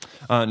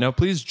Now,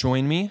 please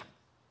join me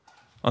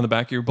on the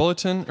back of your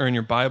bulletin or in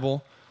your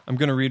Bible. I'm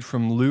going to read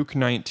from Luke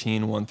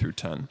 19, 1 through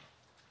 10.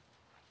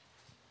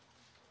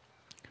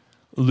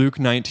 Luke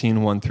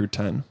 19, 1 through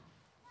 10.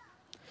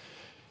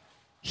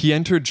 He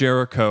entered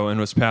Jericho and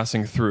was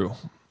passing through.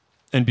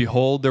 And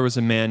behold, there was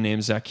a man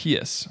named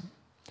Zacchaeus.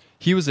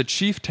 He was a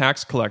chief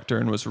tax collector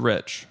and was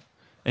rich.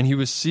 And he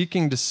was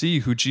seeking to see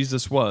who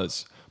Jesus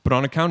was, but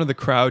on account of the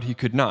crowd he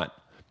could not,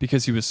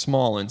 because he was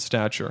small in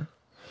stature.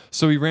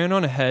 So he ran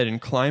on ahead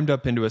and climbed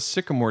up into a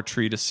sycamore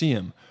tree to see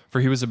him,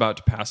 for he was about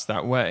to pass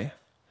that way.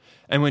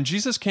 And when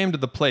Jesus came to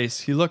the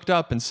place, he looked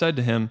up and said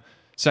to him,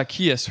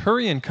 Zacchaeus,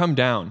 hurry and come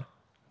down,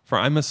 for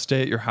I must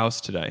stay at your house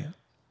today.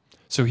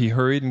 So he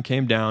hurried and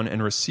came down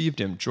and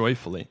received him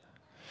joyfully.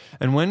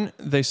 And when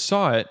they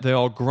saw it, they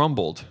all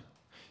grumbled,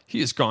 He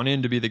has gone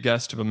in to be the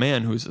guest of a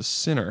man who is a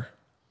sinner.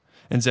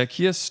 And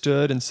Zacchaeus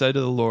stood and said to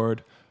the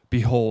Lord,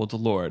 Behold,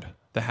 Lord,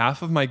 the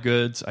half of my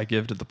goods I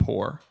give to the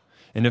poor.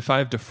 And if I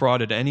have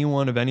defrauded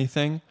anyone of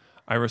anything,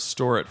 I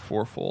restore it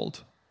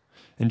fourfold.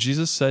 And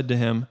Jesus said to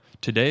him,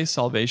 Today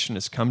salvation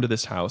has come to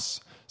this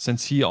house,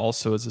 since he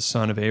also is a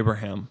son of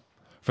Abraham.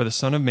 For the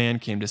Son of Man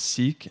came to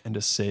seek and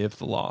to save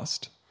the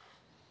lost.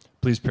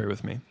 Please pray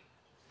with me.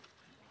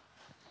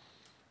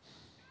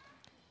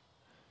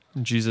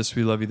 Jesus,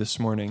 we love you this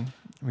morning.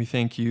 We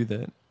thank you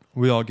that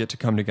we all get to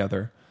come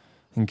together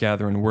and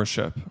gather and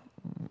worship,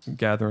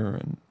 gather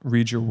and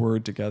read your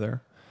word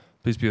together.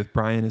 Please be with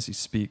Brian as he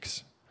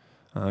speaks.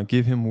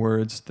 Give him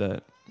words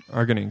that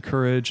are going to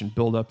encourage and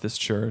build up this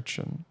church.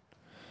 And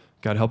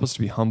God, help us to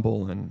be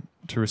humble and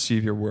to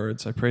receive your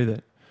words. I pray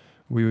that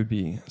we would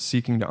be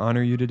seeking to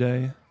honor you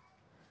today,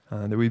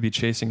 that we'd be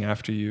chasing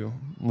after you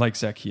like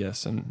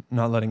Zacchaeus and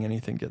not letting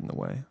anything get in the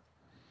way.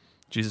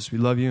 Jesus, we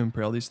love you and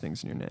pray all these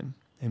things in your name.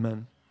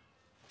 Amen.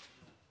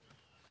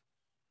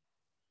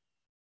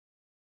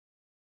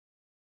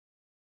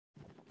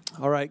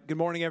 All right. Good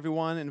morning,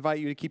 everyone. I invite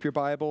you to keep your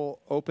Bible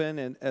open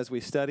and as we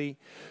study.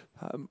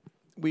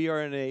 We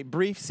are in a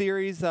brief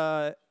series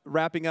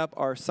wrapping up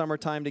our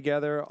summertime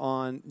together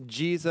on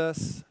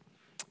Jesus,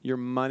 your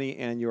money,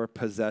 and your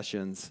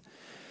possessions.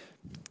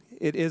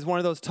 It is one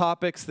of those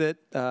topics that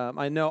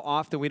I know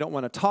often we don't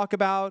want to talk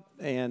about,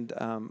 and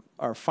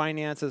our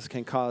finances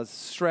can cause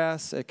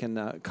stress. It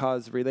can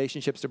cause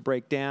relationships to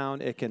break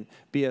down. It can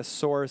be a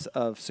source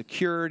of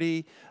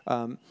security.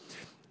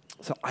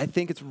 So I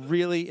think it's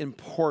really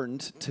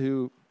important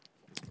to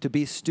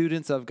be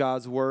students of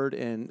God's Word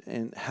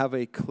and have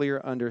a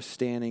clear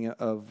understanding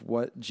of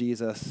what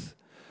Jesus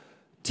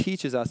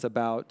teaches us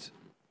about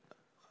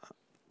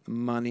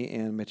money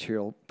and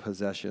material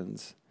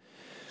possessions.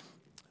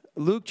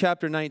 Luke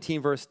chapter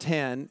 19, verse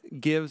 10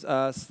 gives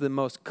us the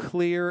most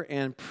clear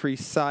and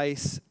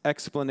precise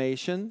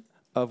explanation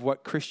of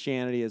what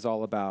Christianity is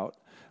all about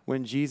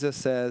when Jesus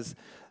says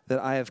that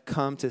I have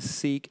come to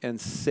seek and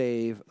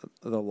save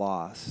the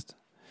lost.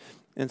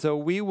 And so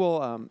we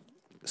will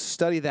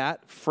study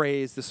that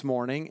phrase this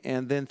morning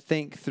and then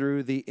think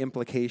through the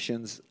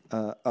implications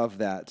of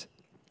that.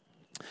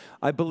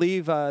 I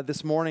believe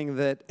this morning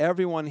that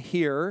everyone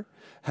here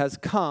has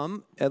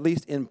come, at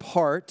least in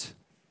part,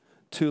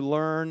 to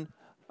learn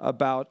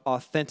about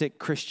authentic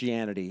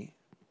Christianity.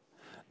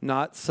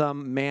 Not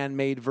some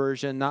man-made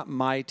version, not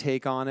my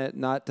take on it,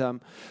 not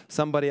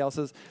somebody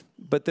else's,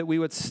 but that we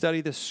would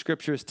study the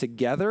scriptures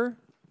together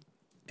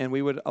and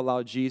we would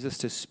allow Jesus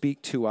to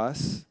speak to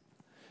us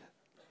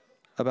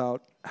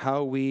about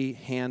how we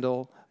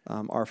handle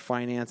our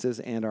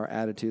finances and our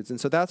attitudes. And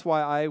so that's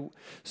why I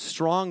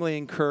strongly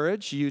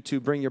encourage you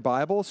to bring your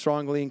Bible,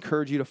 strongly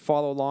encourage you to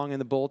follow along in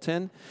the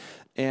bulletin.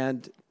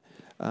 And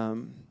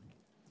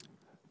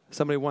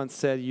somebody once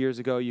said years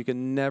ago, you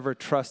can never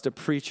trust a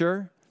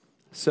preacher.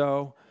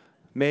 So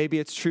maybe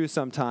it's true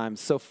sometimes.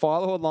 So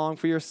follow along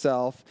for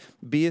yourself.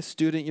 Be a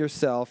student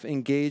yourself.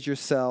 Engage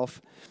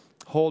yourself.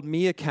 Hold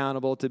me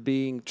accountable to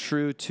being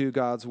true to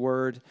God's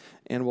Word,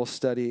 and we'll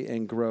study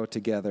and grow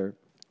together.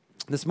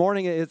 This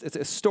morning, it's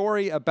a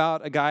story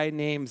about a guy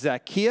named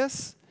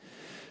Zacchaeus,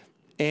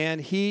 and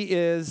he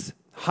is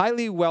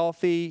highly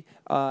wealthy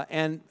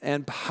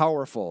and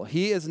powerful.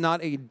 He is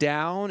not a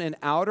down and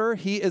outer.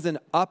 He is an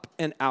up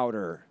and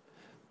outer.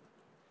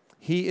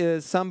 He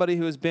is somebody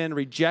who has been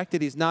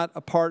rejected. He's not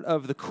a part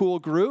of the cool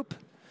group,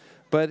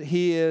 but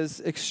he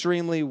is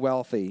extremely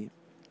wealthy.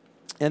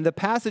 And the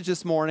passage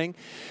this morning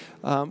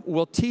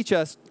will teach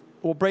us,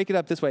 we'll break it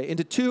up this way,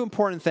 into two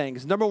important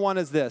things. Number one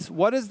is this.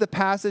 What does the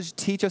passage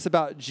teach us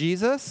about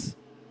Jesus?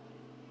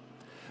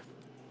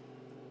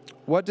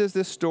 What does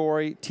this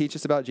story teach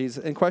us about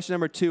Jesus? And question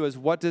number two is,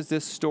 what does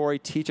this story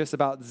teach us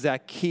about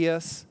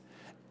Zacchaeus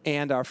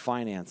and our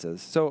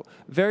finances? So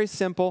very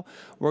simple.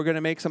 We're going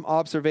to make some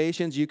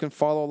observations. You can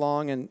follow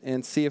along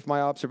and see if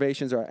my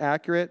observations are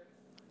accurate.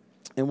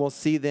 And we'll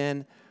see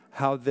then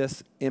how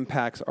this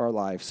impacts our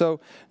life. So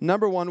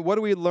number one, what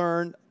do we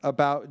learn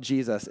about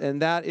Jesus?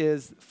 And that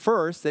is,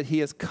 first, that he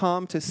has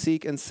come to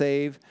seek and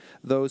save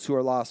those who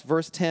are lost.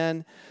 Verse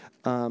 10,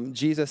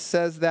 Jesus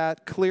says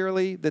that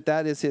clearly,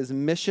 that is his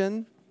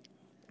mission.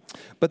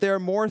 But there are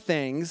more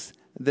things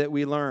that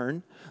we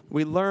learn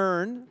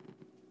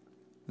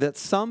that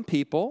some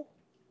people,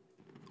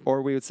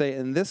 or we would say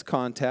in this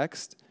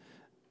context,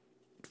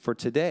 for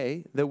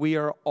today, that we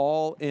are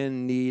all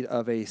in need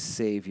of a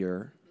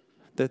Savior,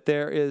 that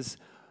there is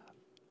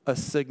a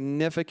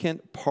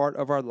significant part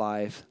of our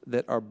life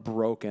that are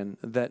broken,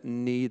 that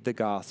need the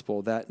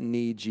gospel, that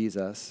need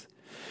Jesus.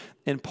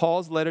 In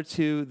Paul's letter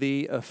to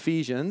the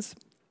Ephesians,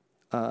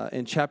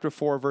 in chapter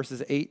 4,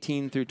 verses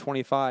 18 through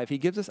 25, he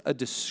gives us a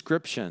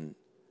description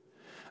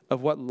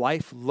of what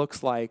life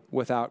looks like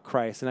without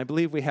Christ. And I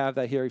believe we have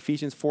that here,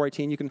 Ephesians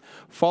 4:18. You can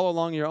follow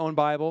along in your own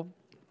Bible.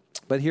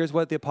 But here's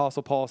what the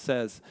Apostle Paul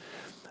says,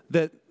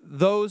 that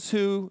those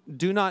who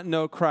do not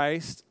know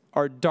Christ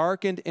are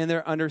darkened in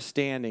their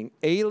understanding,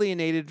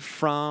 alienated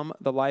from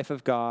the life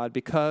of God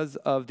because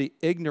of the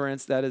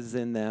ignorance that is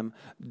in them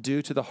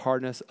due to the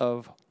hardness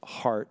of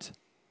heart.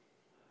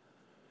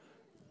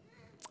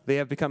 They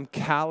have become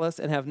callous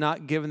and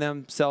have given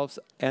themselves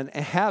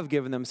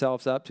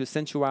up to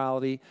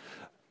sensuality,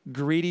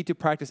 greedy to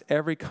practice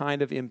every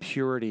kind of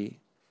impurity.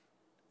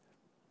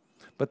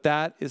 But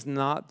that is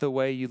not the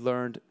way you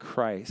learned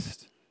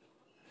Christ.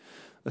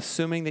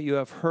 Assuming that you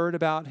have heard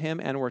about him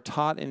and were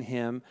taught in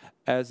him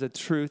as the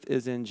truth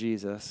is in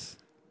Jesus.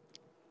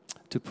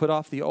 To put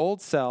off the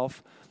old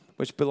self,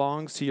 which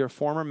belongs to your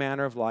former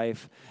manner of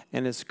life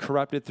and is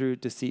corrupted through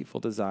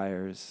deceitful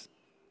desires.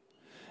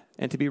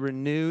 And to be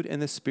renewed in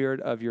the spirit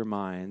of your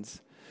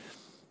minds.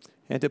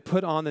 And to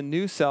put on the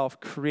new self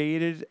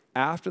created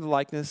after the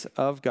likeness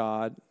of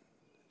God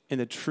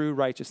in true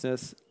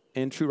righteousness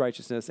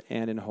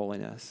and in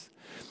holiness.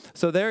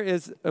 So there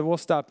is, we'll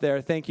stop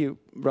there. Thank you,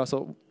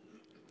 Russell.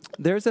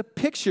 There's a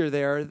picture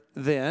there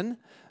then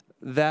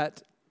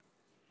that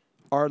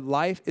our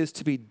life is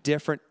to be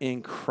different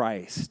in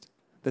Christ.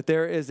 That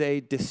there is a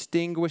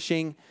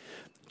distinguishing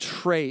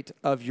trait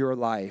of your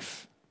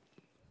life.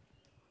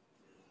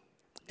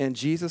 And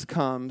Jesus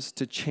comes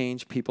to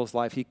change people's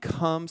life. He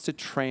comes to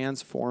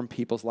transform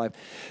people's life.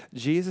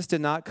 Jesus did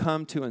not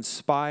come to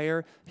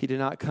inspire. He did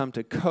not come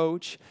to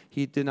coach.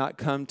 He did not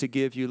come to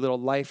give you little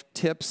life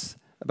tips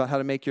about how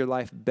to make your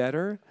life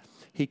better.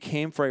 He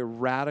came for a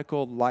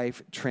radical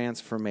life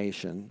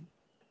transformation.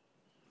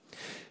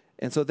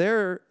 And so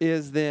there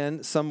is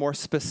then some more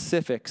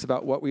specifics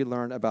about what we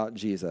learn about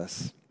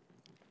Jesus.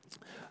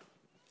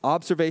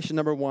 Observation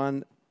number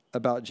 1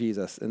 about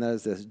Jesus, and that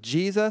is this.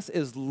 Jesus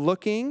is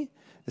looking.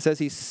 It says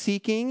he's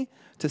seeking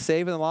to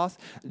save the lost.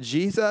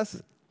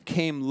 Jesus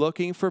came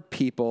looking for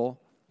people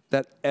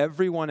that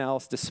everyone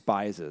else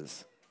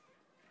despises.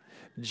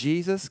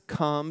 Jesus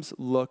comes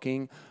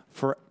looking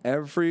for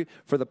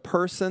the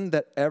person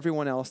that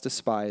everyone else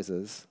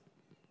despises.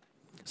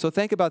 So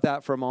think about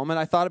that for a moment.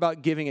 I thought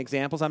about giving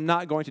examples. I'm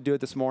not going to do it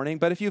this morning,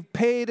 but if you've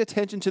paid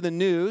attention to the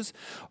news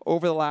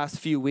over the last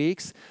few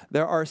weeks,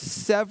 there are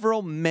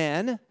several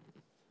men,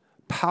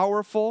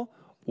 powerful,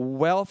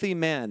 wealthy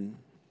men,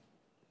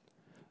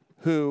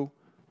 who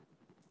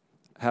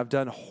have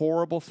done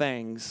horrible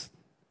things.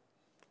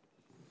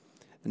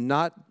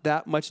 Not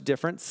that much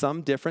different.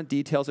 Some different.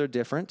 Details are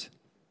different.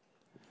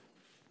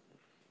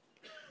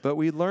 But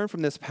we learn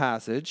from this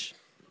passage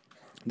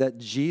that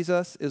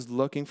Jesus is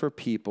looking for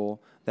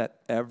people that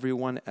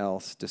everyone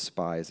else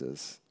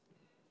despises.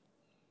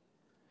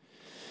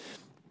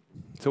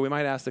 So we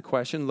might ask the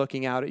question,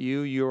 looking out at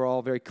you, you're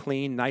all very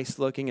clean,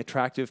 nice-looking,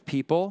 attractive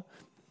people,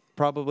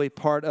 probably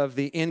part of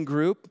the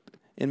in-group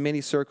in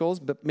many circles,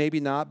 but maybe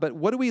not. But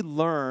what do we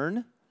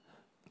learn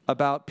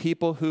about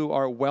people who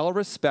are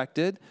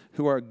well-respected,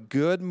 who are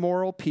good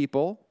moral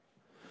people,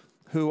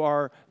 who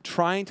are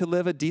trying to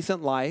live a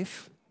decent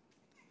life,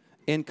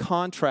 in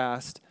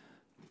contrast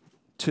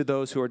to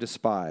those who are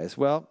despised?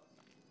 Well,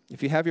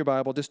 if you have your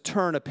Bible, just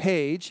turn a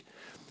page,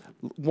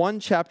 one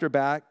chapter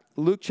back,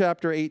 Luke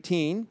chapter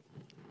 18.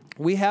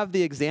 We have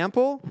the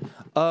example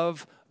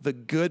of the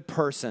good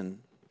person,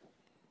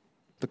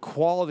 the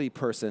quality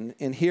person.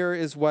 And here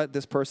is what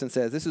this person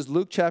says. This is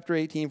Luke chapter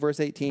 18,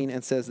 verse 18,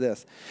 and says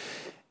this.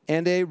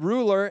 And a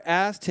ruler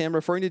asked him,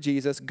 referring to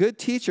Jesus, "Good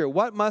teacher,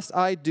 what must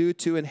I do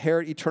to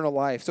inherit eternal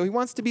life?" So he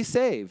wants to be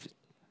saved.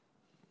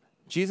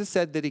 Jesus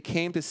said that he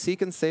came to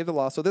seek and save the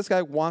lost. So this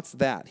guy wants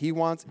that. He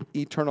wants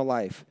eternal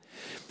life.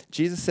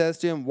 Jesus says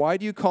to him, "Why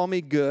do you call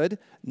me good?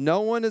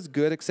 No one is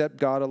good except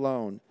God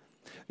alone.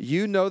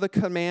 You know the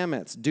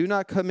commandments. Do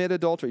not commit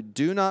adultery.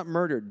 Do not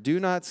murder. Do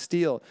not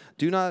steal.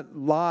 Do not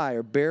lie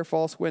or bear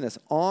false witness.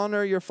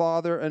 Honor your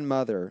father and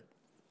mother."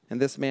 And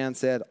this man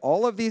said,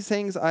 "All of these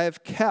things I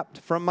have kept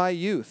from my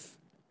youth."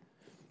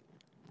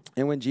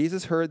 And when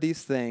Jesus heard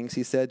these things,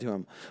 he said to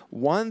him,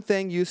 "One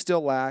thing you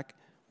still lack.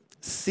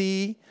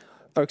 Sell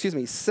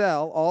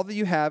all that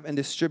you have and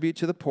distribute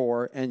to the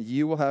poor, and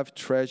you will have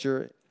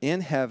treasure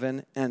in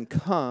heaven, and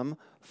come,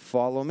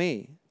 follow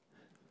me."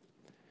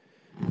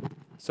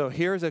 So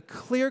here's a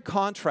clear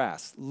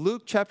contrast.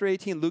 Luke chapter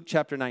 18, Luke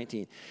chapter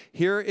 19.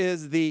 Here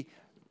is the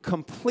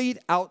complete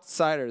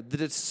outsider, the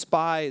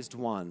despised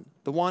one,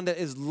 the one that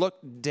is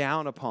looked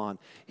down upon.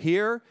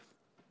 Here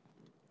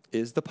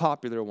is the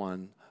popular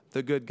one,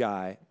 the good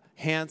guy,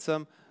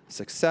 handsome,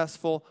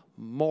 successful,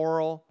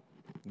 moral,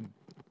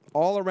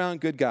 all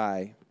around good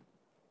guy.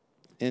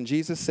 And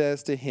Jesus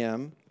says to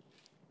him,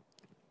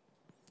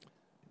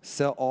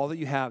 sell all that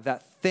you have.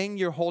 That thing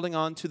you're holding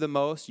on to the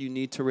most, you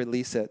need to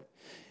release it.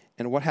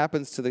 And what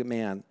happens to the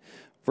man?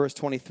 Verse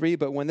 23,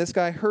 but when this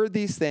guy heard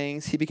these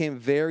things, he became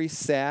very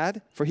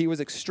sad, for he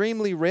was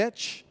extremely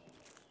rich.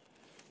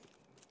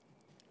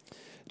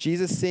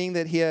 Jesus, seeing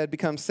that he had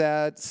become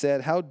sad,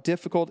 said, how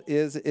difficult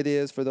it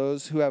is for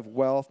those who have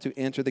wealth to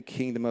enter the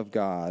kingdom of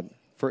God.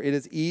 For it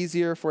is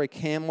easier for a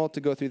camel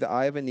to go through the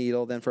eye of a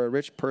needle than for a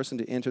rich person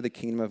to enter the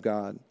kingdom of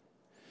God.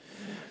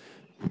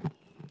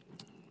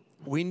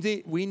 We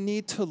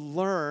need to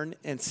learn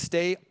and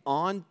stay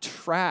on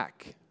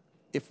track.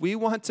 If we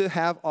want to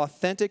have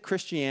authentic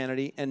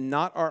Christianity and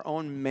not our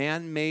own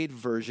man-made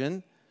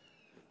version,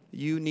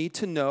 we need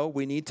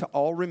to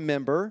all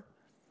remember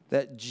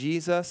that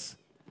Jesus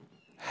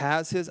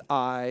has his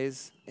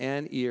eyes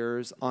and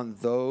ears on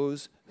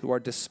those who are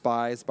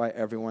despised by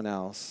everyone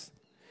else.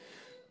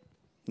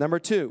 Number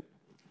 2,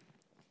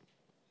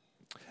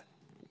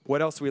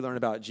 what else do we learn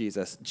about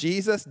Jesus?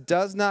 Jesus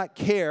does not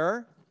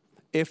care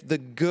if the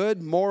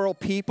good moral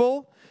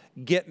people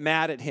get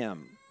mad at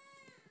him.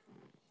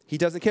 He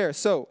doesn't care.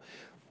 So,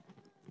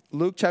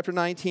 Luke chapter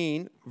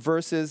 19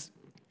 verses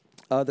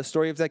the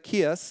story of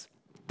Zacchaeus,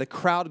 the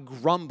crowd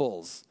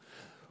grumbles.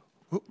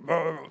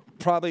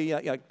 Probably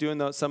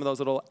doing some of those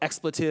little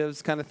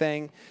expletives kind of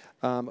thing.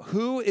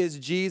 Who is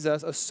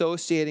Jesus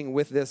associating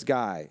with this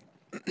guy?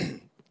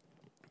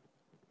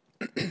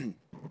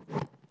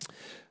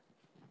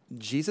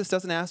 Jesus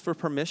doesn't ask for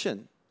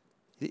permission.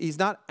 He's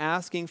not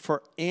asking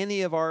for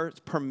any of our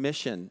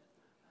permission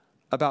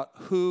about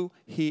who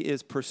he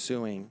is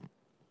pursuing.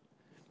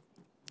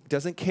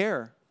 Doesn't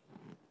care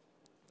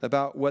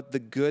about what the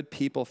good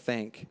people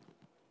think.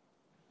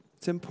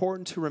 It's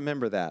important to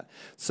remember that.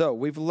 So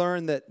we've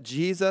learned that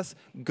Jesus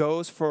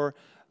goes for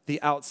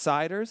the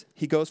outsiders.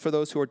 He goes for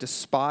those who are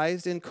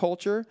despised in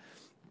culture.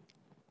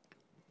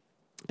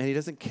 And he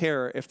doesn't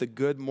care if the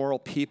good moral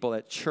people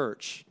at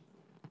church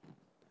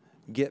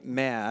get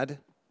mad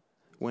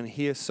when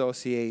he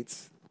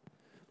associates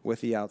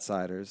with the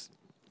outsiders.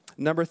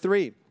 Number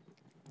 3,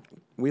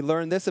 we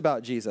learn this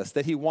about Jesus,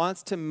 that he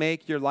wants to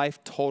make your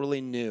life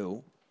totally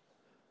new.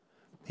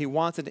 He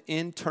wants an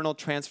internal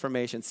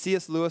transformation.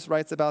 C.S. Lewis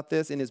writes about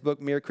this in his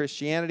book, Mere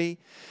Christianity.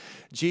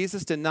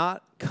 Jesus did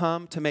not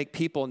come to make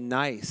people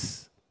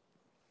nice.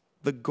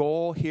 The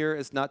goal here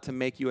is not to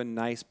make you a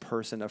nice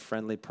person, a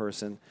friendly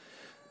person.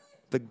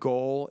 The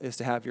goal is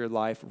to have your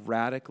life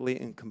radically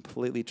and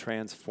completely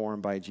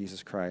transformed by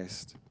Jesus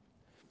Christ.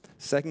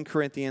 2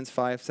 Corinthians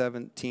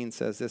 5:17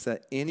 says this,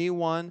 that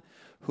anyone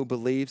who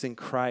believes in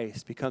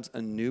Christ becomes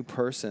a new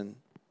person,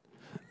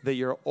 that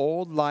your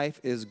old life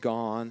is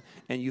gone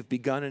and you've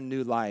begun a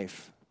new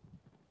life.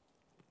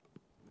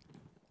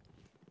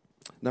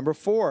 Number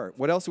 4,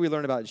 what else do we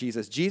learn about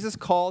Jesus? Jesus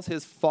calls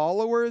his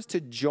followers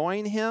to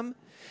join him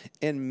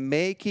in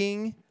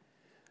making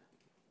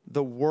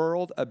the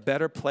world a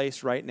better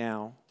place right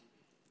now.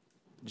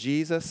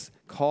 Jesus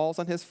calls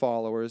on his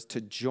followers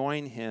to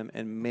join him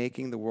in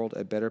making the world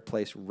a better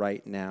place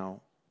right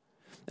now.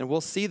 And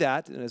we'll see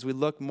that as we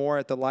look more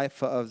at the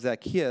life of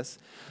Zacchaeus.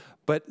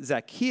 But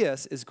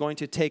Zacchaeus is going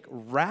to take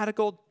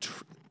radical,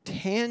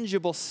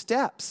 tangible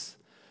steps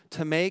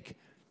to make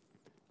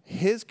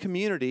his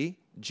community,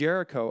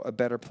 Jericho, a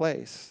better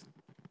place.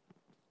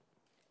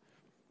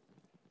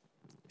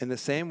 In the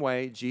same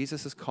way,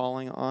 Jesus is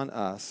calling on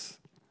us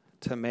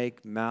to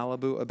make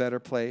Malibu a better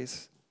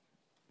place.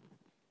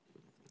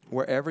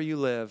 Wherever you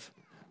live,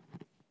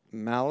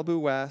 Malibu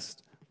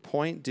West,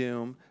 Point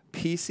Dume,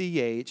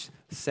 PCH,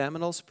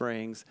 Seminole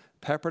Springs,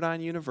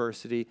 Pepperdine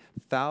University,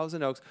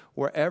 Thousand Oaks,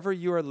 wherever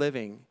you are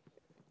living,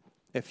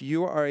 if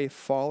you are a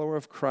follower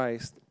of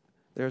Christ,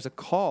 there's a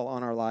call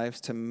on our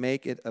lives to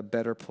make it a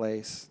better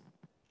place.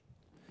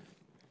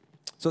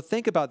 So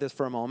think about this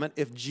for a moment.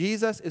 If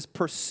Jesus is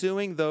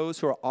pursuing those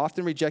who are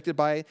often rejected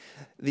by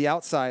the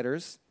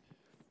outsiders,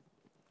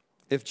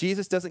 if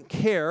Jesus doesn't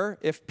care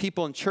if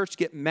people in church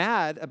get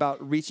mad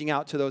about reaching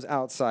out to those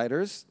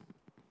outsiders,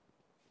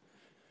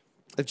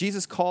 if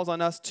Jesus calls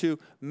on us to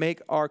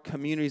make our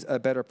communities a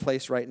better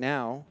place right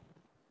now,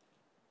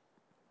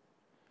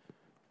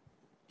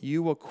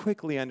 you will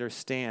quickly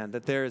understand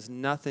that there is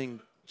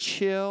nothing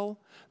chill,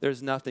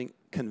 there's nothing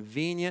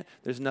convenient,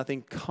 there's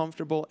nothing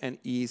comfortable and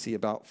easy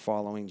about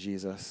following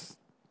Jesus.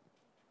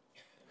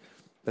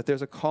 That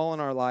there's a call in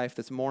our life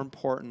that's more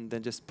important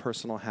than just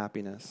personal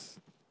happiness.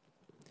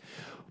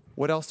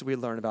 What else do we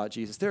learn about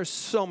Jesus? There are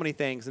so many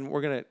things, and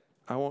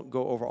I won't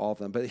go over all of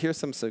them, but here's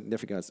some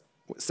significant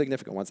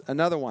ones.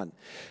 Another one,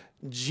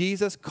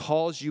 Jesus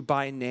calls you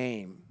by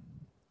name.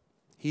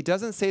 He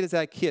doesn't say to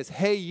Zacchaeus,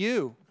 hey,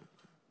 you.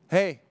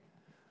 Hey.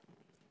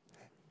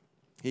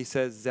 He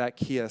says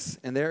Zacchaeus,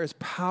 and there is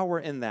power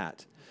in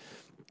that.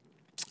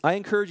 I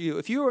encourage you,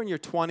 if you are in your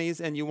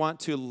 20s and you want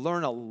to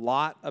learn a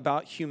lot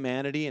about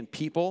humanity and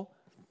people,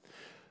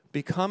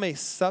 become a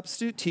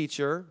substitute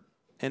teacher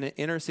in an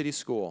inner city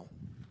school.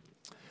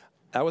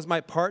 That was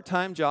my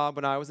part-time job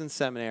when I was in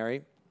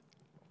seminary.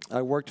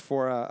 I worked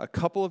for a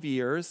couple of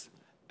years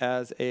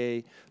as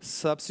a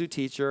substitute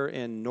teacher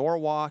in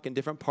Norwalk and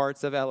different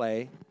parts of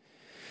LA.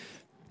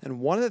 And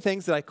one of the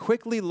things that I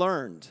quickly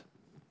learned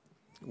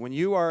when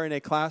you are in a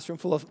classroom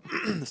full of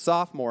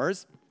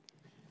sophomores,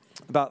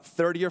 about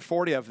 30 or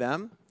 40 of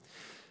them,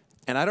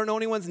 and I don't know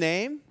anyone's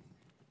name,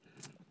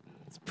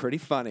 it's pretty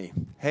funny.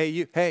 Hey,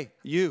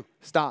 you,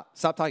 stop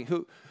talking.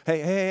 Who?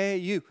 Hey,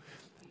 you.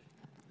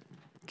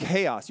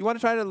 Chaos. You want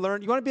to try to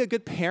learn, you want to be a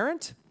good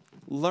parent?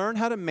 Learn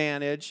how to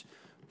manage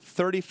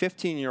 30,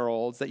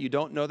 15-year-olds that you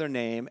don't know their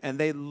name, and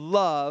they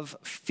love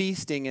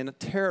feasting and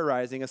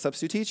terrorizing a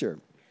substitute teacher.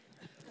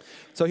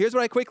 So here's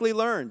what I quickly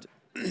learned.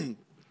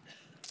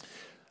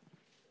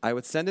 I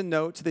would send a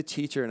note to the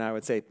teacher, and I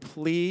would say,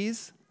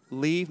 please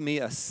leave me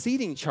a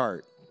seating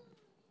chart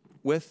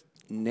with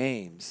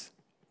names.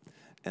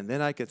 And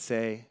then I could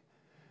say,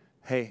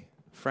 hey,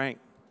 Frank,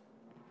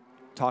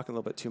 talking a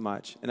little bit too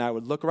much. And I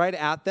would look right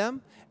at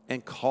them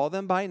and call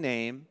them by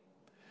name,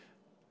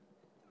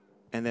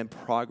 and then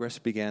progress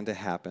began to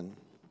happen.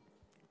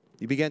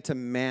 You began to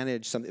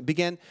manage something.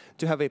 Began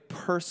to have a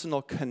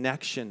personal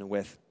connection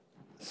with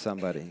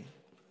somebody.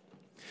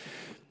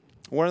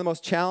 One of the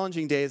most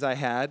challenging days I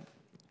had,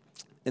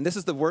 and this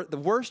is the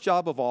worst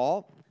job of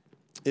all,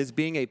 is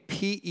being a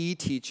PE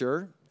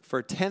teacher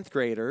for 10th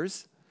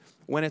graders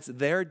when it's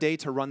their day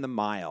to run the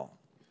mile.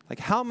 Like,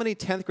 how many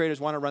 10th graders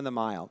want to run the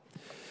mile?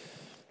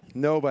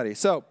 Nobody.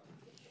 So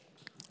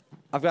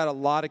I've got a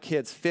lot of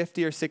kids,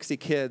 50 or 60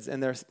 kids,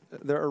 and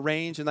they're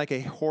arranged in like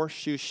a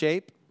horseshoe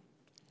shape.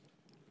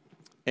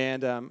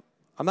 And I'm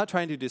not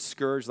trying to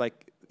discourage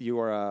like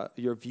your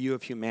view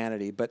of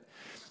humanity, but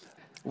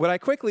what I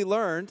quickly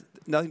learned,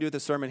 nothing to do with the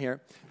sermon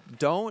here,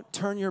 don't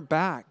turn your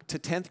back to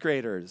 10th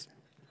graders.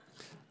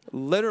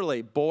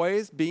 Literally,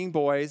 boys, being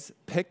boys,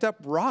 picked up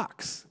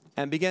rocks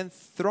and began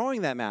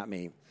throwing them at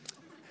me.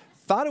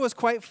 Thought it was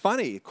quite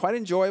funny, quite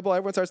enjoyable.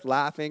 Everyone starts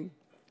laughing.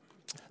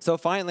 So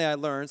finally I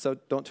learned, so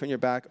don't turn your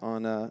back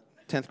on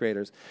 10th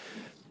graders.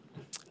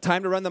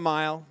 Time to run the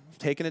mile,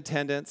 take an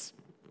attendance,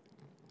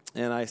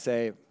 and I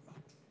say,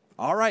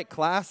 all right,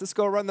 class, let's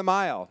go run the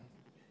mile.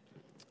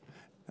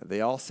 They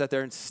all sit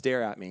there and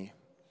stare at me.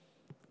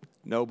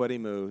 Nobody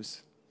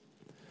moves.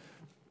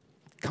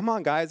 Come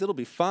on, guys, it'll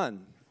be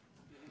fun.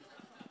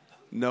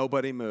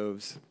 Nobody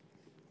moves.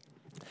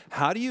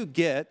 How do you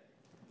get,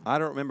 I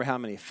don't remember how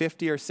many,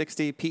 50 or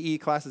 60 PE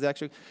classes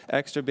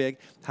extra big.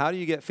 How do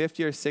you get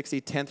 50 or 60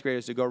 10th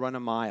graders to go run a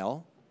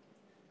mile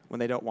when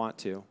they don't want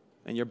to,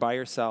 and you're by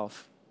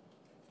yourself?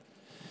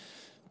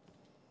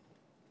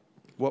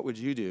 What would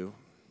you do?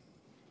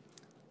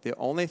 The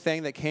only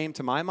thing that came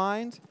to my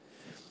mind,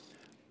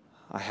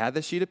 I had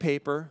the sheet of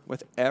paper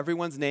with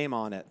everyone's name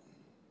on it.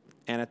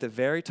 And at the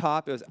very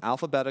top, it was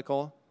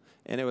alphabetical.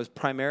 And it was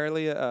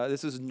primarily,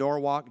 this is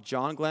Norwalk,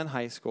 John Glenn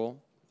High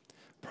School,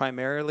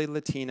 primarily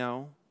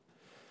Latino.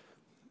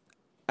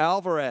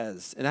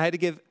 Alvarez, and I had to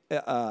give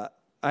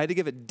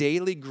a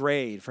daily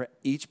grade for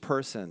each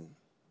person.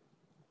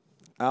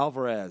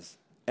 Alvarez,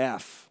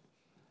 F.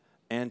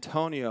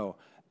 Antonio,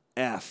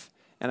 F.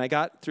 And I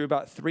got through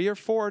about 3 or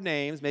 4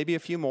 names, maybe a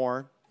few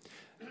more.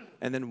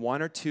 And then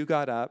 1 or 2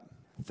 got up,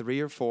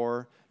 3 or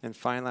 4, and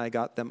finally I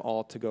got them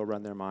all to go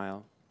run their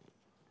mile.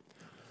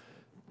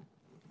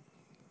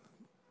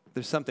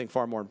 There's something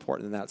far more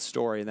important than that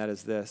story, and that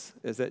is this,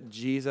 is that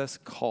Jesus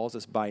calls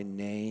us by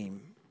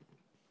name.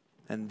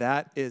 And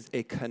that is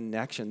a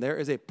connection. There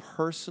is a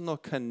personal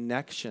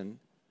connection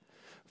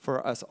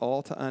for us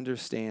all to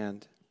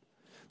understand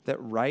that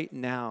right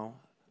now,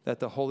 that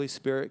the Holy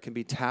Spirit can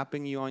be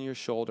tapping you on your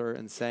shoulder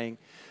and saying,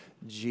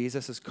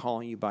 Jesus is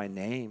calling you by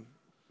name.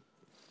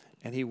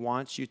 And he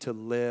wants you to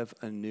live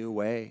a new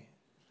way.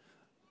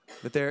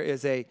 That there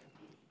is a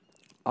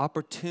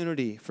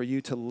opportunity for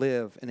you to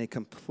live in a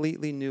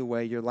completely new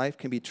way. Your life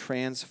can be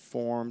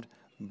transformed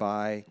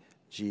by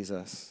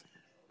Jesus.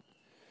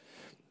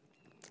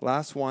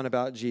 Last one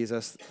about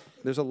Jesus.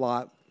 There's a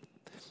lot.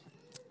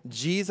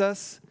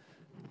 Jesus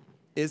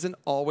isn't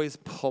always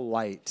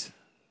polite.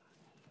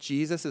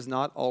 Jesus is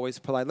not always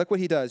polite. Look what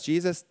he does.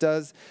 Jesus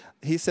does,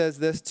 he says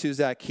this to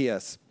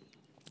Zacchaeus.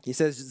 He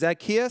says,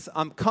 Zacchaeus,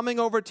 I'm coming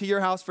over to your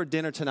house for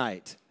dinner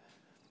tonight.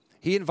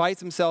 He invites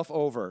himself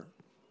over.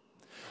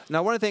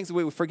 Now, one of the things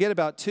we forget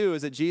about, too,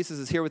 is that Jesus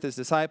is here with his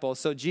disciples.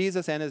 So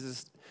Jesus and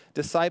his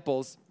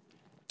disciples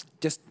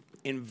just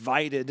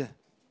invited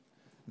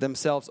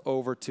themselves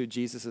over to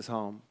Jesus'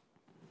 home.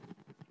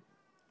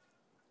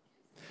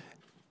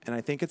 And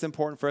I think it's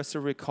important for us to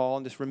recall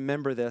and just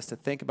remember this, to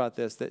think about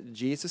this, that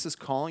Jesus is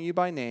calling you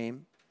by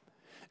name,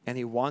 and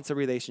he wants a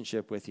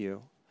relationship with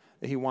you,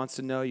 that he wants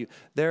to know you.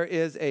 There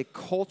is a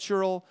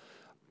cultural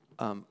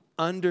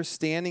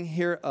understanding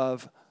here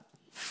of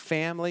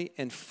family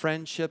and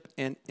friendship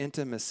and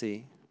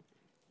intimacy.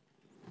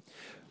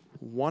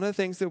 One of the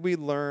things that we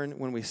learn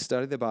when we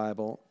study the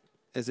Bible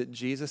is that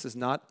Jesus is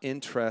not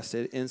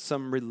interested in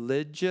some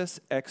religious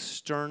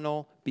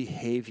external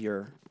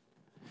behavior.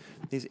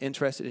 He's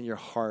interested in your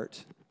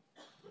heart.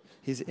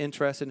 He's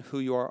interested in who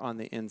you are on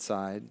the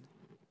inside.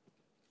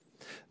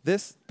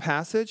 This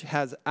passage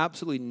has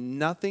absolutely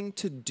nothing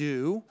to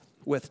do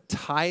with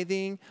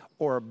tithing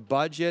or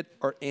budget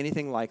or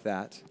anything like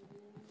that.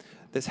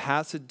 This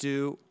has to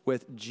do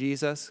with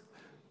Jesus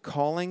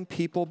calling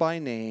people by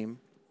name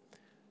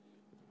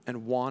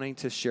and wanting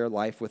to share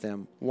life with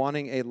them,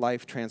 wanting a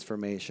life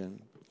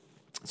transformation.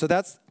 So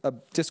that's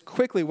just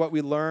quickly what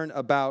we learn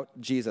about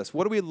Jesus.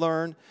 What do we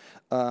learn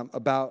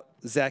about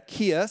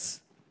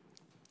Zacchaeus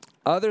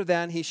other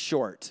than he's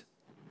short?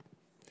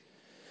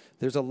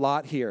 There's a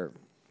lot here.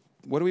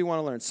 What do we want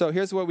to learn? So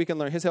here's what we can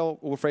learn. Here's how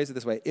we'll phrase it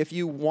this way. If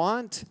you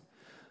want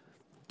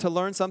to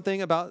learn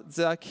something about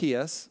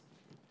Zacchaeus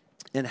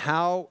and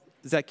how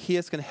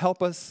Zacchaeus can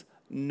help us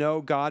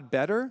know God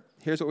better,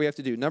 here's what we have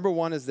to do. Number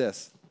one is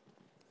this.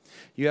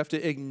 You have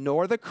to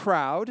ignore the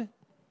crowd.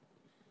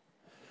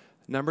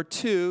 Number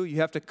two, you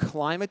have to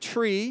climb a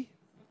tree.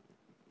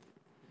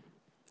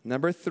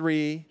 Number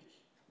three,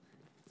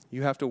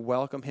 you have to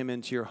welcome him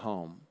into your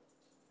home.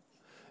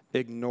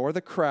 Ignore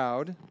the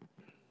crowd,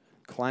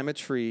 climb a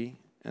tree,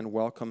 and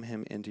welcome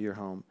him into your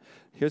home.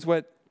 Here's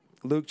what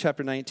Luke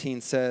chapter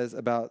 19 says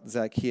about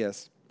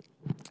Zacchaeus.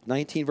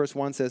 19 verse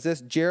 1 says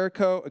this,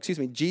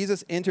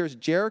 Jesus enters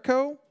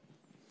Jericho,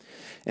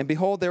 and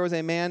behold, there was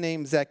a man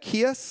named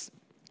Zacchaeus,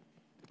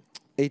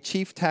 a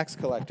chief tax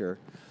collector.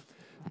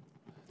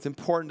 It's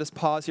important to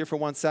pause here for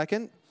 1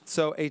 second.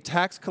 So a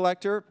tax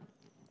collector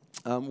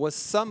was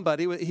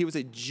somebody, he was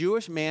a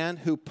Jewish man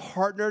who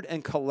partnered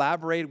and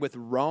collaborated with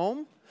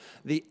Rome,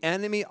 the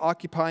enemy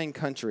occupying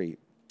country.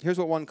 Here's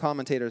what one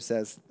commentator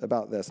says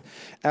about this.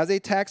 As a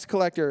tax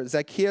collector,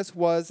 Zacchaeus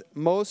was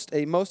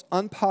a most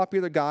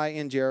unpopular guy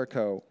in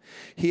Jericho.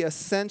 He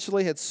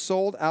essentially had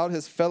sold out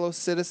his fellow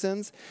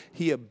citizens.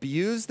 He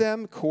abused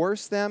them,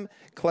 coerced them,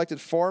 collected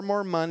far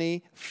more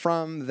money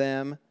from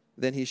them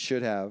than he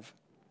should have.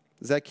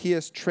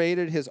 Zacchaeus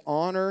traded his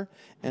honor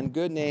and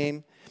good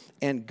name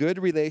and good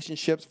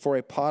relationships for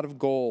a pot of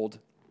gold.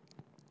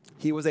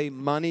 He was a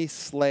money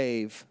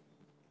slave.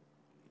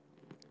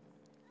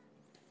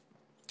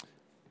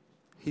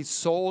 He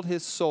sold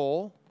his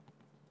soul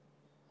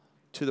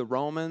to the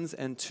Romans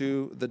and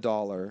to the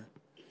dollar.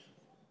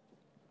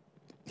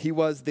 He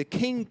was the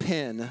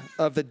kingpin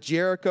of the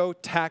Jericho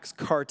tax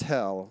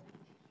cartel.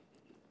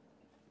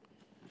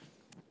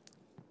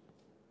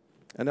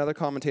 Another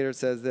commentator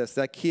says this,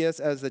 Zacchaeus,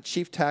 as the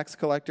chief tax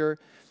collector,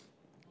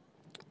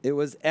 it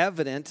was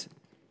evident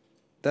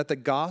that the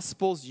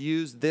Gospels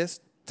use this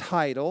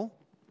title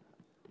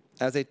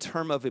as a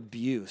term of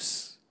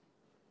abuse.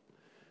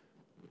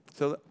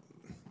 So,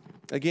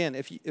 again,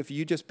 if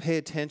you just pay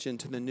attention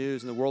to the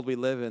news and the world we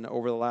live in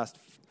over the last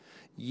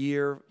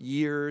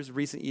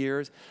recent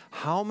years,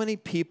 how many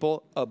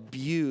people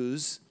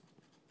abuse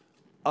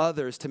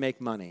others to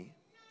make money?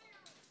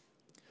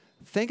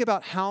 Think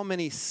about how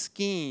many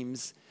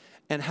schemes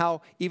and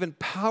how even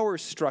power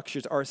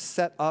structures are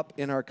set up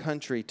in our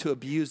country to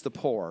abuse the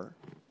poor,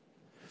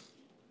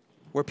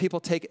 where people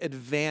take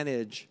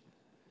advantage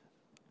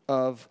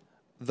of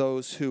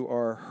those who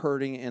are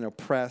hurting and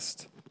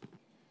oppressed.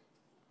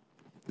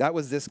 That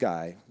was this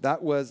guy.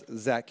 That was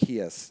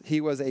Zacchaeus.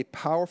 He was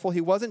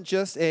he wasn't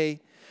just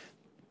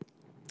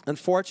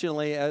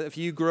unfortunately, if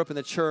you grew up in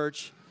the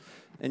church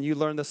and you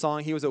learned the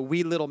song, he was a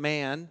wee little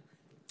man.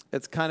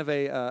 It's kind of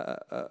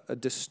a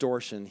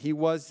distortion. He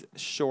was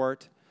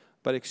short,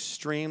 but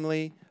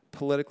extremely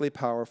politically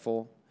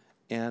powerful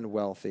and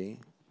wealthy.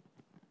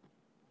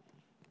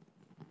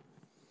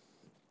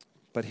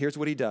 But here's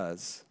what he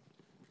does.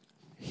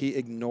 He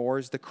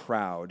ignores the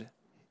crowd.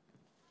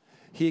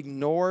 He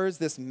ignores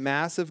this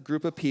massive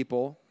group of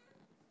people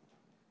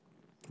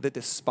that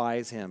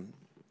despise him.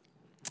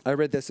 I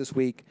read this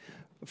week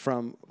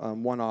from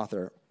one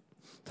author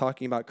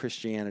talking about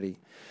Christianity.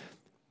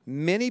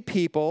 Many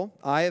people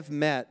I have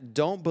met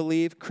don't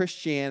believe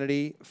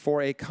Christianity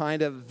for a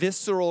kind of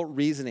visceral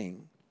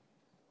reasoning.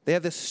 They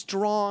have this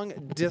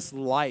strong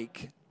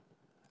dislike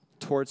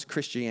towards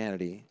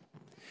Christianity.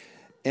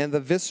 And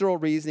the visceral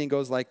reasoning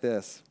goes like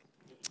this.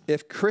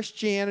 If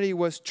Christianity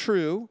was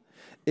true,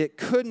 it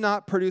could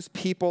not produce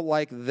people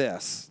like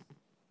this.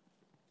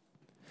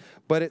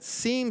 But it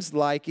seems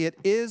like it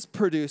is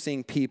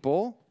producing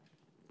people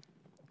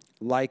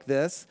like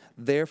this.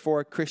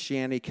 Therefore,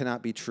 Christianity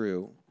cannot be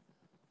true.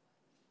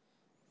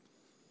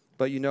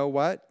 But you know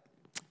what?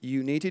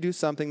 You need to do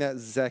something that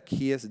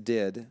Zacchaeus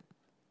did.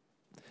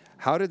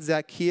 How did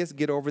Zacchaeus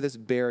get over this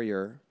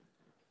barrier?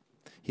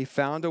 He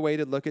found a way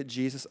to look at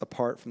Jesus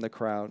apart from the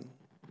crowd.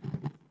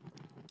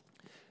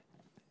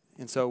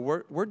 And so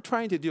we're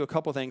trying to do a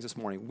couple things this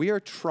morning. We are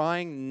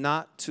trying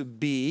not to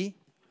be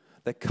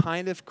the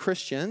kind of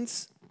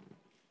Christians,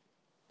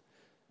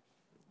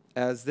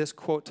 as this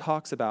quote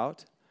talks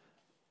about,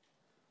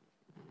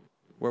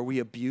 where we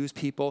abuse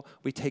people,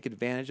 we take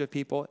advantage of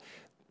people.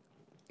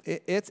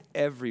 It's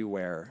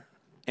everywhere.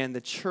 And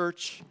the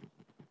church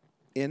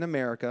in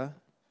America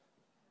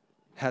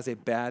has a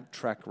bad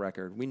track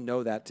record. We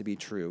know that to be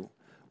true.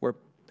 Where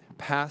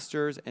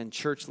pastors and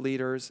church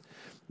leaders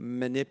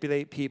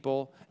manipulate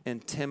people,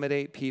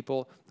 intimidate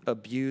people,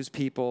 abuse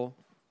people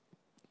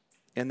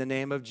in the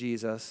name of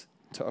Jesus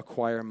to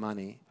acquire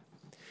money.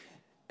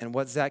 And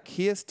what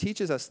Zacchaeus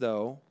teaches us,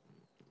 though,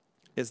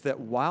 is that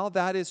while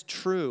that is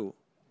true,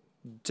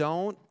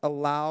 don't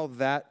allow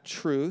that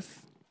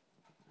truth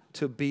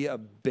to be a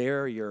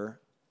barrier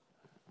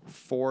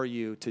for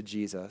you to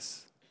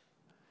Jesus.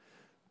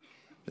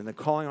 And the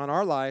calling on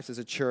our lives as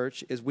a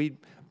church is we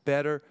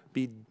better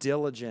be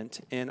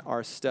diligent in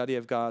our study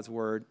of God's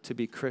word to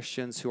be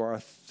Christians who are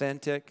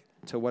authentic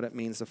to what it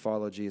means to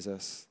follow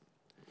Jesus.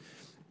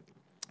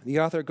 The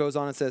author goes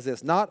on and says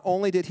this: not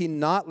only did he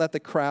not let the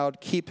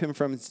crowd keep him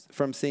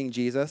from seeing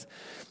Jesus,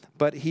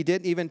 but he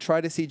didn't even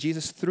try to see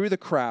Jesus through the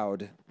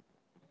crowd.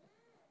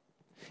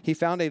 He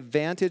found a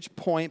vantage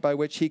point by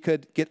which he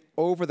could get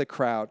over the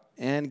crowd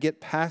and get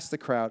past the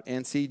crowd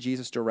and see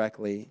Jesus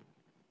directly.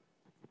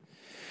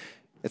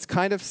 It's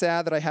kind of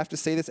sad that I have to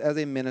say this as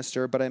a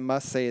minister, but I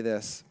must say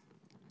this.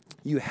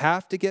 You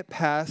have to get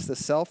past the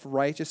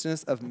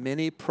self-righteousness of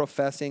many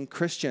professing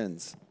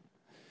Christians.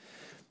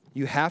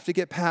 You have to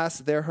get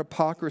past their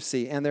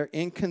hypocrisy and their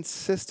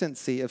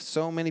inconsistency of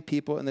so many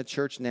people in the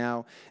church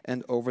now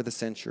and over the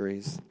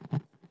centuries.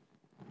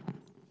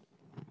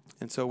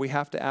 And so we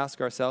have to ask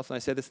ourselves, and I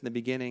said this in the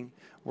beginning,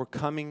 we're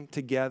coming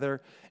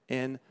together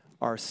in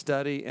our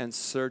study and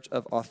search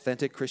of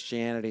authentic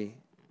Christianity.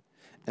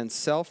 And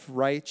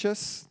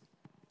self-righteous,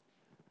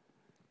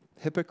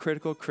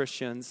 hypocritical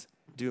Christians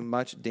do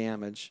much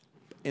damage.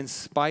 In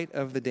spite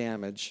of the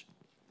damage,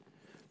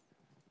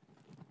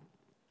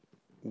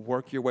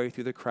 work your way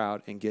through the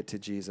crowd and get to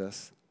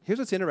Jesus. Here's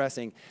what's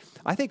interesting.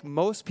 I think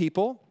most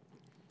people,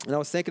 and I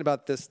was thinking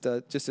about this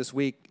just this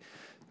week,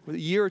 a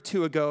year or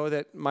two ago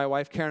that my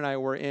wife Karen and I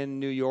were in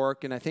New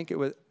York, and I think it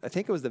was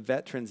the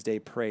Veterans Day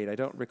Parade. I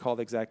don't recall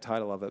the exact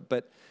title of it,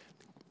 but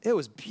it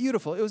was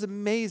beautiful. It was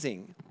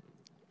amazing.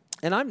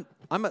 And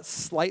I'm a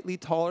slightly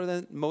taller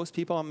than most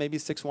people. I'm maybe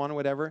 6'1" or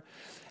whatever.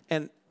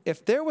 And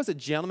if there was a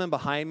gentleman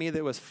behind me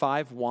that was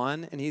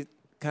 5'1", and he's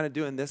kind of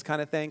doing this kind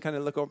of thing, kind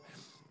of look over,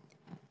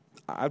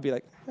 I'd be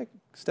like, hey,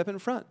 step in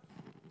front.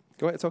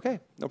 Go ahead. It's okay.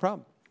 No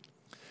problem.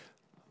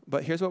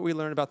 But here's what we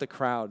learn about the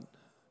crowd.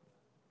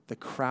 The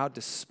crowd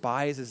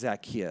despises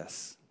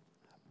Zacchaeus.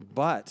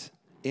 But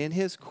in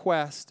his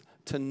quest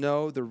to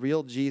know the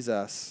real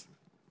Jesus,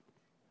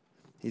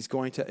 he's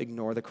going to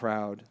ignore the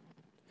crowd.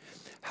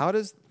 How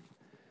does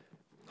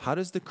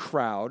the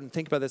crowd, and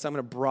think about this, I'm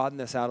going to broaden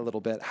this out a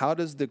little bit. How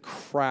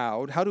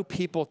do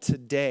people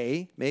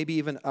today, maybe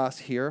even us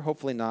here,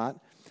 hopefully not,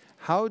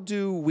 how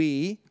do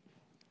we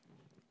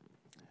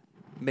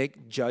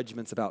make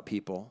judgments about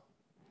people?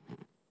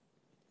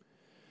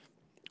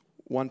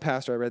 One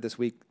pastor I read this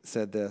week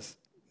said this,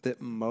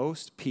 that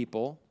most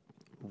people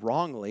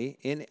wrongly,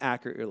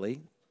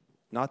 inaccurately,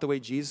 not the way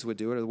Jesus would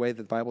do it or the way that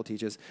the Bible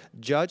teaches,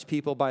 judge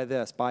people by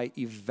this, by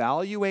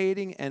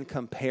evaluating and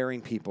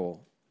comparing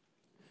people.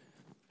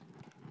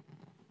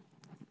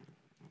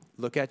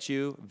 Look at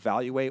you,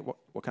 evaluate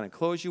what kind of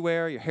clothes you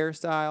wear, your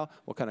hairstyle,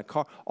 what kind of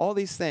car, all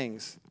these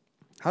things.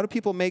 How do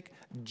people make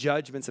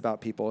judgments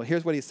about people?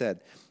 Here's what he said.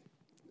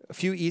 A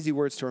few easy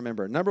words to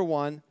remember. Number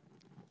one,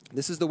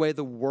 this is the way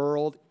the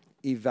world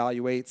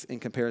evaluates and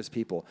compares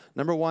people.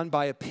 Number one,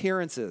 by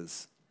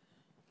appearances.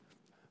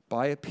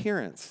 By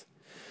appearance.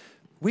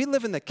 We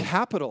live in the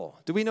capital.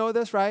 Do we know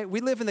this, right? We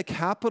live in the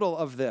capital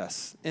of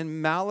this,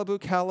 in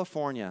Malibu,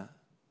 California,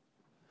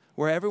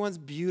 where everyone's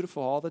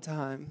beautiful all the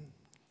time.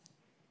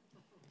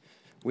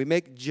 We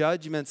make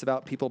judgments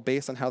about people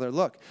based on how they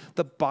look.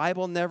 The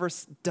Bible never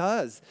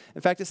does.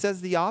 In fact, it says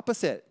the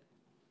opposite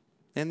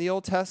in the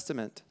Old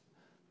Testament.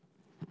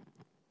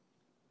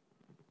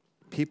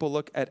 People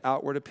look at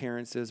outward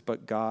appearances,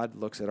 but God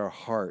looks at our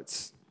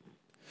hearts.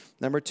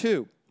 Number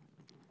two,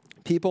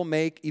 people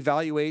make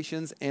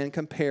evaluations and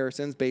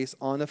comparisons based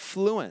on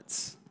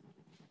affluence.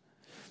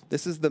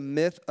 This is the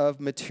myth of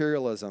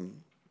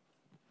materialism.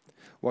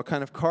 What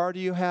kind of car do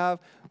you have?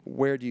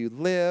 Where do you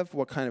live?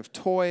 What kind of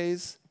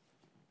toys?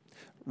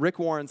 Rick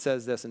Warren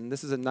says this, and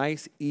this is a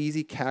nice,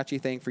 easy, catchy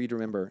thing for you to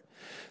remember.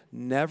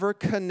 Never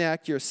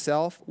connect your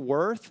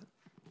self-worth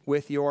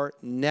with your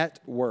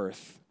net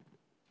worth.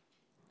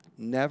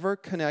 Never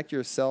connect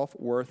your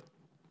self-worth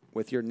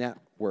with your net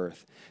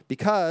worth.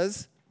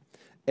 Because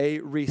a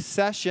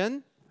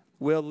recession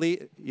will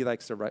lead, he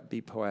likes to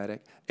be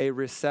poetic, a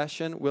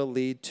recession will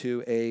lead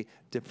to a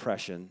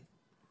depression.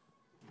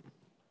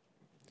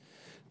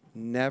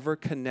 Never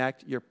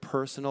connect your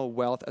personal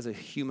wealth as a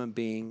human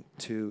being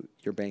to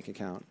your bank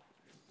account.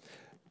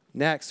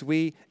 Next,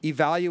 we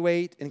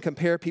evaluate and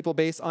compare people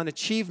based on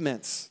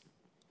achievements.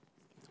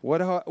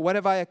 What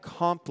have I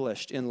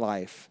accomplished in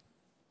life?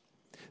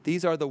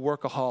 These are the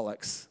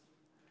workaholics.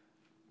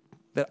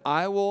 That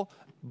I will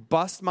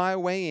bust my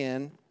way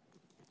in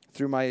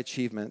through my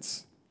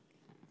achievements.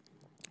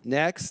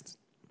 Next,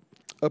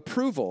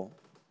 approval.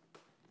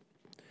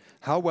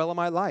 How well am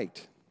I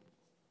liked?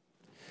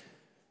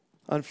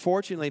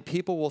 Unfortunately,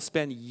 people will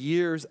spend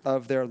years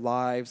of their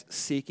lives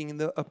seeking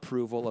the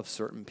approval of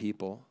certain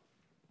people.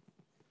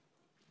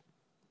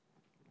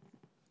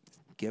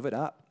 Give it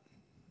up.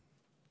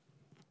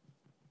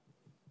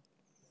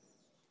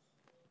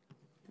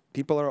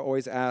 People are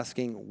always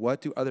asking,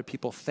 what do other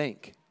people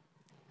think?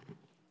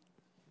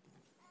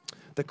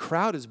 The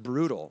crowd is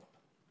brutal.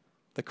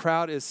 The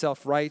crowd is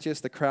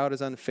self-righteous. The crowd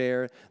is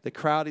unfair. The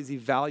crowd is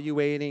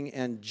evaluating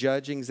and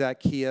judging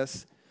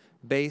Zacchaeus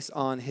based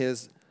on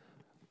his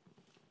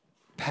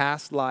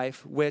past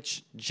life,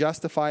 which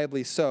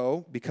justifiably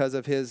so, because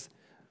of his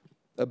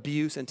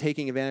abuse and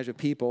taking advantage of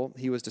people,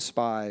 he was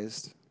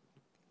despised.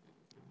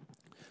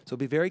 So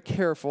be very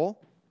careful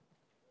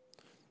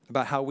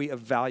about how we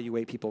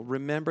evaluate people.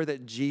 Remember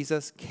that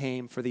Jesus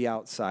came for the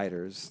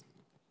outsiders.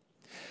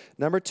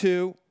 Number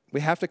 2,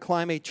 we have to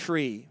climb a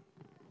tree.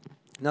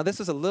 Now,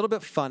 this is a little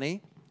bit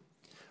funny,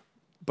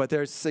 but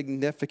there's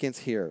significance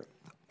here.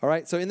 All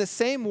right, so in the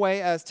same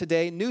way as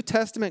today, New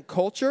Testament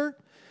culture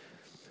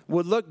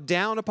would look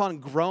down upon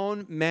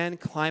grown men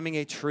climbing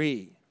a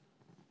tree.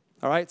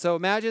 All right, so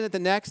imagine that the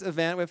next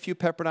event, we have a few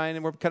Pepperdine,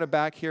 and we're kind of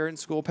back here in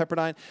school,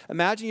 Pepperdine.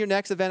 Imagine your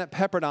next event at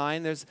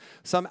Pepperdine. There's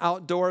some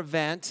outdoor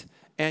event,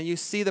 and you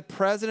see the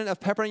president of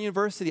Pepperdine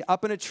University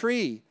up in a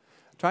tree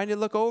trying to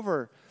look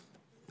over,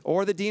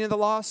 or the dean of the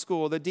law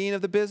school, the dean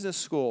of the business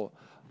school.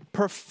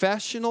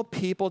 Professional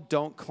people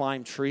don't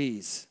climb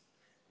trees.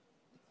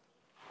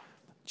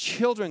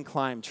 Children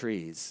climb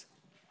trees.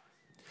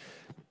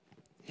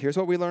 Here's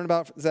what we learn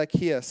about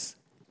Zacchaeus.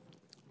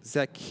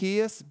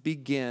 Zacchaeus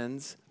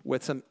begins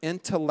with some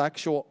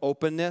intellectual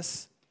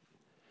openness,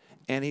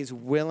 and he's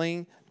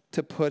willing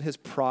to put his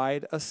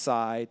pride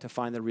aside to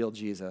find the real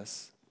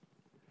Jesus.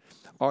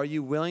 Are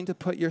you willing to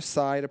put your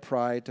side of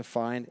pride to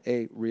find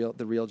the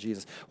real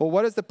Jesus? Well,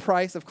 what is the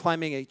price of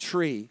climbing a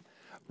tree?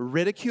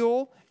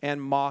 Ridicule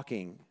and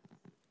mocking.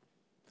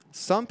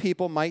 Some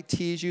people might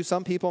tease you.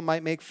 Some people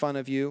might make fun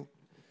of you.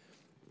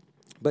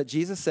 But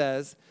Jesus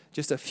says,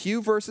 just a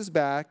few verses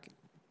back,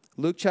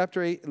 Luke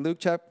chapter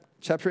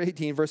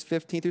 18, verse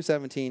 15 through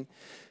 17,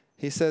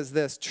 he says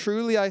this,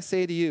 "Truly I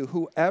say to you,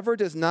 whoever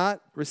does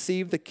not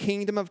receive the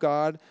kingdom of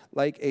God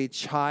like a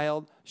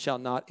child shall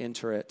not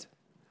enter it."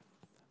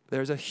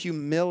 There's a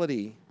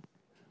humility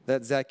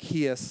that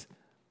Zacchaeus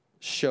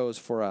shows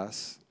for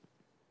us.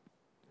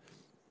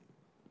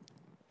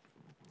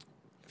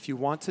 If you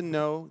want to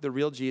know the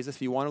real Jesus,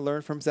 if you want to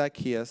learn from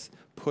Zacchaeus,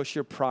 push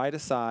your pride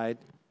aside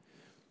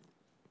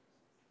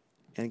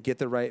and get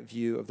the right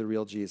view of the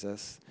real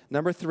Jesus.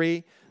 Number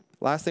 3,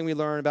 last thing we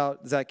learn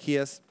about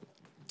Zacchaeus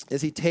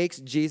is he takes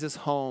Jesus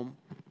home.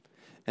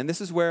 And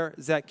this is where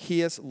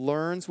Zacchaeus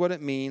learns what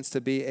it means to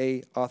be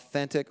an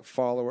authentic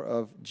follower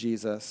of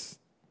Jesus.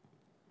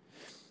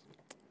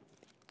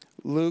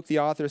 Luke, the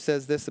author,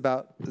 says this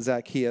about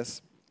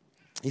Zacchaeus.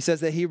 He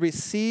says that he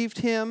received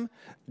him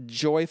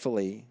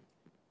joyfully.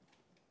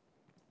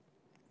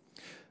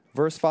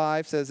 Verse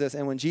 5 says this,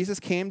 "And when Jesus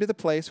came to the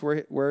place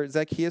where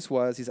Zacchaeus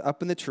was," he's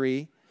up in the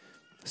tree,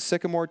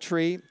 sycamore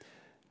tree,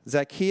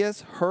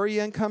 "Zacchaeus, hurry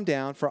and come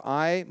down, for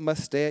I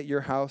must stay at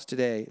your house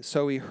today."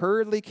 So he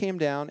hurriedly came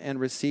down and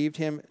received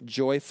him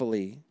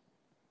joyfully.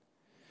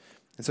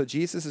 And so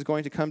Jesus is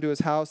going to come to his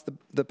house.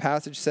 The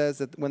passage says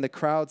that when the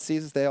crowd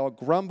sees us, they all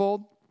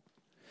grumbled.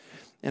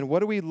 And what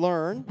do we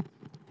learn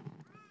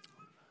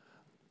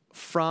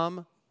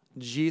from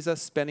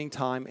Jesus spending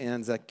time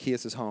in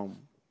Zacchaeus'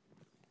 home?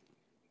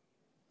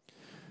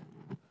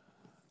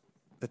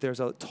 That there's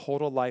a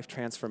total life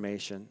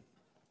transformation.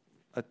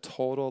 A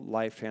total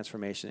life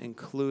transformation,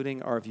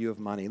 including our view of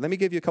money. Let me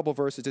give you a couple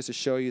verses just to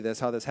show you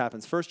this, how this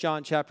happens. 1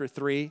 John chapter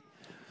 3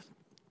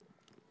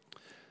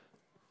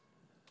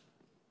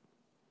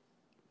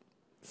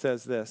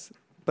 says this,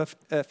 "But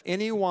if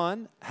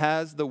anyone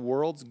has the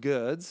world's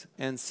goods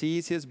and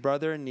sees his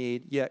brother in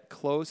need, yet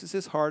closes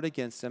his heart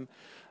against him,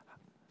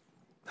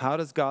 how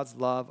does God's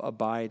love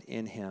abide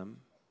in him?"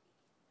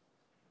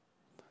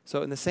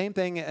 So in the same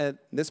thing at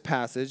this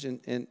passage,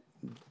 and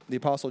the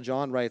Apostle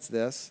John writes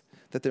this,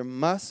 that there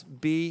must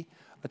be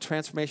a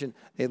transformation,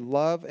 a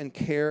love and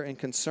care and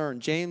concern.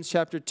 James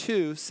chapter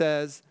 2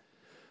 says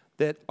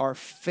that our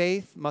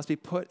faith must be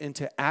put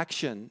into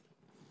action.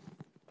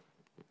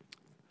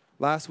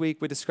 Last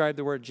week we described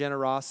the word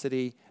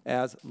generosity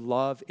as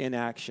love in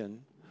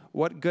action.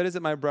 What good is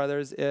it, my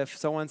brothers, if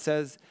someone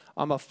says,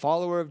 "I'm a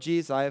follower of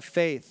Jesus, I have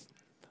faith,"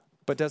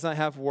 but does not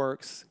have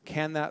works?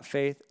 Can that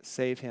faith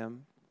save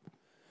him?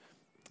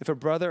 If a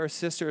brother or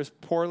sister is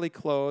poorly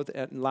clothed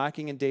and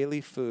lacking in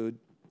daily food,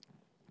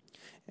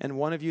 and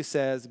one of you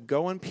says,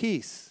 "Go in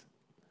peace,"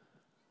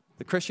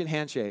 the Christian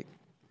handshake,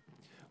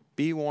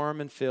 be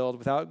warm and filled,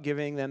 without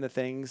giving them the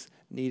things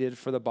needed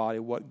for the body,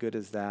 what good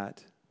is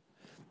that?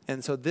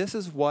 And so this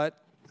is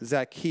what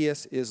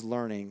Zacchaeus is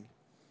learning.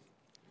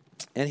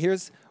 And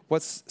here's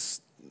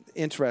what's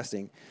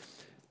interesting.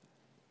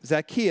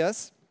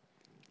 Zacchaeus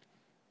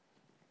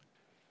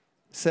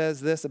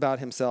says this about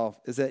himself,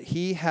 is that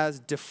he has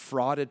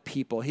defrauded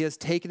people. He has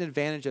taken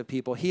advantage of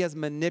people. He has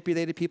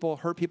manipulated people,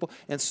 hurt people,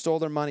 and stole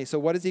their money. So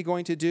what is he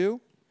going to do?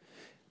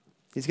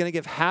 He's going to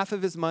give half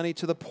of his money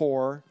to the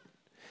poor,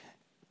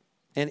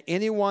 and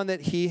anyone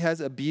that he has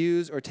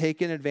abused or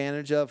taken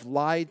advantage of,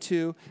 lied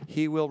to,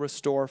 he will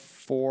restore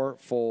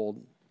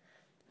fourfold.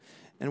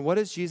 And what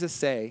does Jesus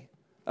say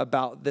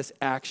about this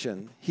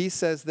action. He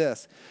says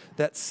this,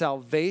 that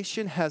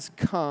salvation has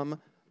come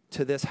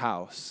to this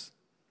house.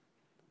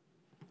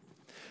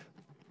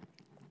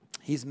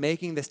 He's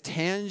making this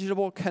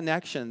tangible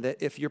connection that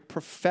if you're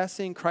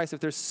professing Christ, if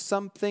there's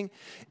something,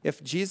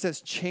 if Jesus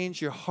has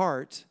changed your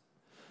heart,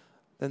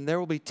 then there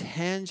will be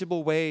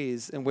tangible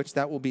ways in which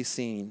that will be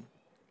seen.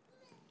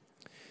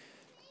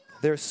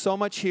 There's so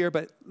much here,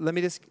 but let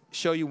me just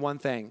show you one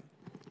thing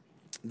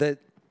that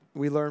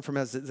we learn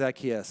from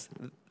Zacchaeus.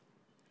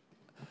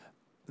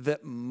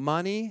 That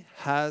money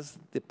has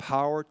the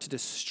power to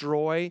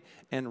destroy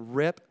and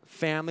rip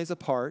families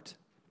apart.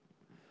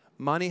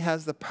 Money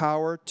has the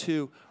power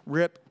to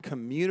rip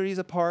communities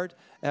apart.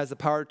 It has the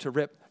power to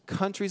rip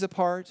countries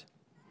apart.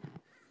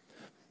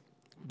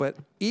 But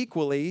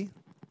equally,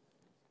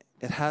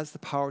 it has the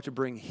power to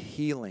bring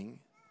healing.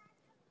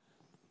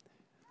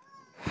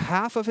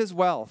 Half of his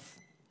wealth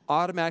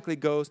automatically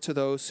goes to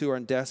those who are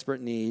in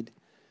desperate need.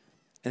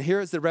 And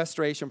here is the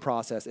restoration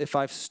process. If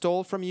I've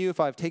stole from you, if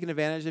I've taken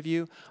advantage of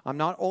you, I'm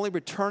not only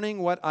returning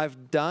what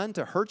I've done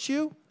to hurt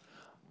you,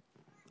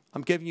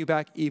 I'm giving you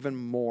back even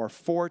more,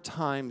 4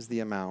 times the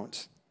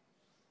amount.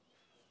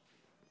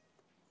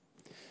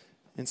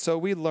 And so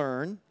we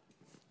learn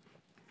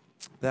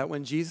that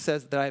when Jesus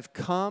says that I've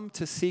come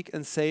to seek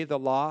and save the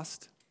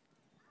lost,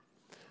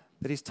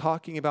 that he's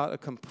talking about a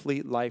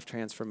complete life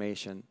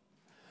transformation.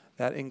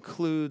 That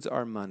includes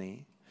our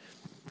money.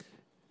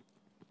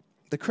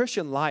 The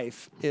Christian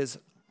life is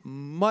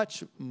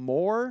much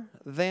more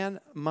than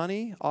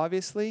money,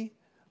 obviously,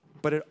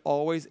 but it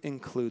always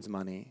includes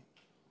money.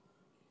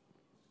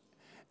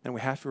 And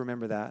we have to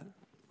remember that.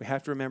 We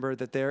have to remember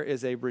that there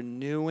is a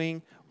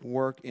renewing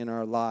work in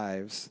our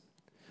lives,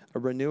 a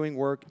renewing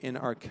work in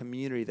our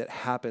community that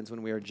happens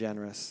when we are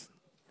generous.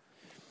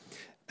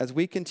 As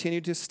we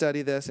continue to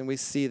study this and we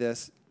see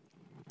this,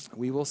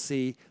 we will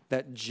see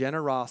that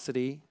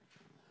generosity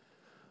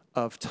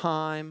of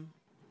time,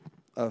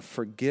 of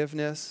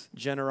forgiveness,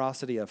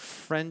 generosity of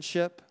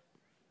friendship,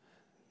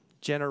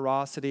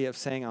 generosity of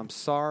saying I'm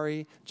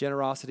sorry,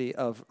 generosity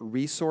of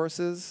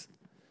resources,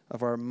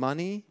 of our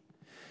money,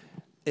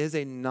 is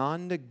a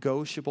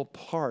non-negotiable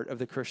part of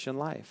the Christian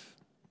life.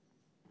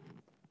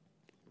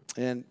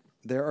 And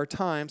there are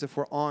times, if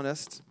we're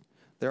honest,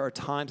 there are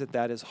times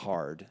that is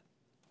hard.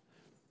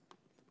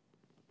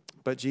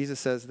 But Jesus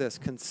says this,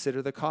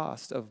 consider the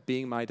cost of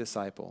being my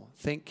disciple.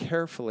 Think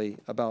carefully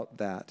about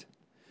that.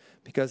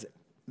 Because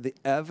the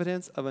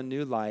evidence of a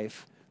new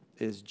life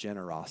is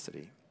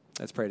generosity.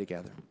 Let's pray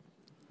together.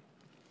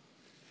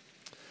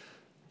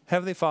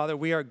 Heavenly Father,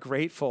 we are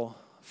grateful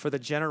for the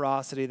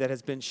generosity that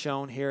has been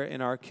shown here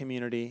in our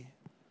community.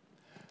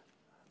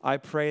 I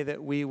pray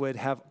that we would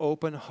have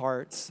open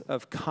hearts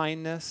of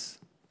kindness,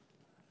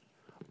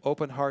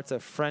 open hearts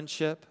of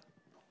friendship,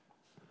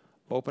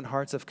 open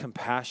hearts of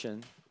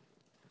compassion.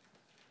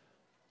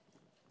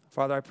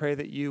 Father, I pray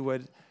that you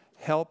would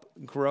help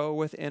grow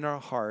within our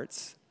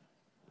hearts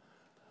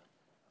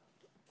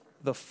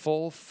the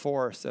full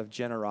force of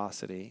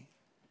generosity,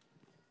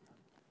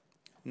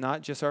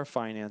 not just our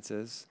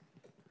finances,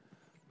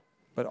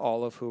 but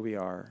all of who we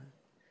are.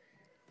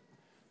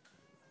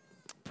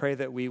 Pray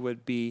that we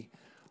would be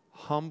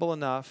humble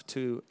enough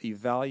to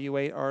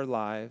evaluate our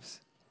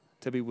lives,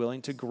 to be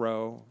willing to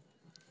grow,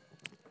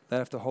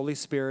 that if the Holy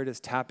Spirit is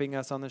tapping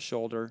us on the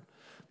shoulder,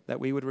 that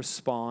we would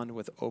respond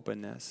with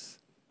openness.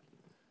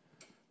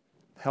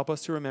 Help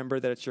us to remember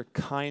that it's your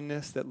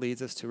kindness that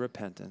leads us to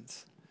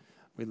repentance.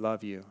 We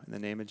love you. In the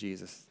name of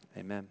Jesus,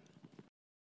 amen.